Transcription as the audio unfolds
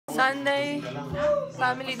Sunday,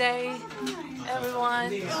 family day,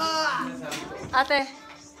 everyone. Ate,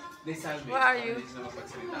 where are you?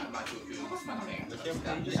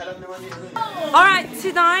 Alright,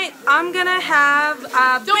 tonight I'm gonna have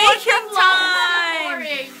baking time!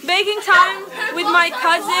 Baking time with my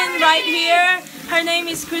cousin right here. Her name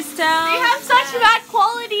is Christelle. They have such bad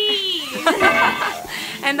quality!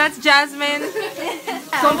 And that's Jasmine.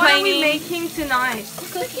 So what are we making tonight?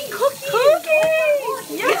 Cookies!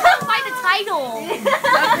 Yeah! By the title!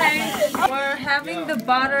 Okay. We're having the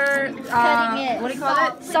butter, Cutting it. what do you call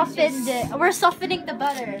it? Softened it. We're softening the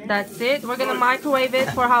butter. That's it. We're gonna microwave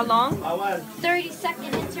it for how long?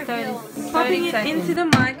 30-second interval. Popping it into the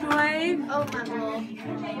microwave. Oh my god.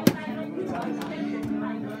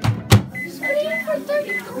 For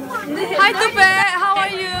 30 Hi Tupe, how are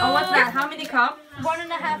you? Oh, what's that? How many cups?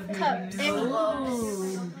 1.5 cups.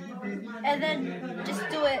 And then just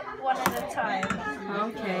do it one at a time.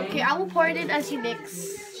 Okay. Okay, I will pour it in as you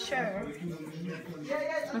mix. Sure.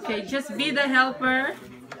 Okay, just be the helper.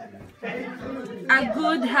 A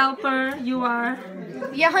good helper you are.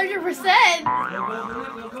 Yeah, 100%.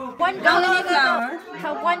 One cup. Flour.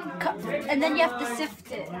 Have 1 cup, and then you have to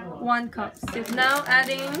sift it. 1 cup. Now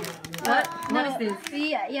adding what? What is this?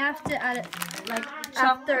 Yeah, you have to add it like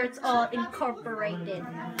after it's all incorporated.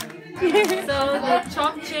 So the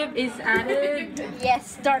chopped chip is added.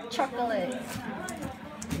 Yes, dark chocolate.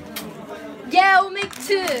 Yeah, we'll make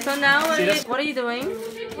 2. So now what are you doing?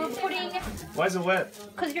 We're putting. Why is it wet?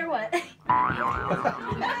 Cause you're wet.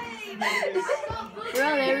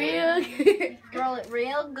 Roll it real good. Roll it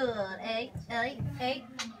real good. Hey.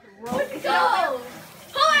 Roll it. Go!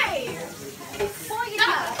 Hi!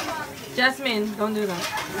 Jasmine, don't do that.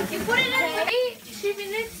 You put it in 2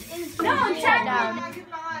 minutes in. No, down.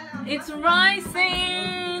 It's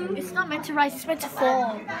rising. It's not meant to rise, it's meant to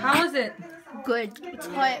fall. How is it? Good. It's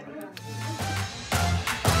hot.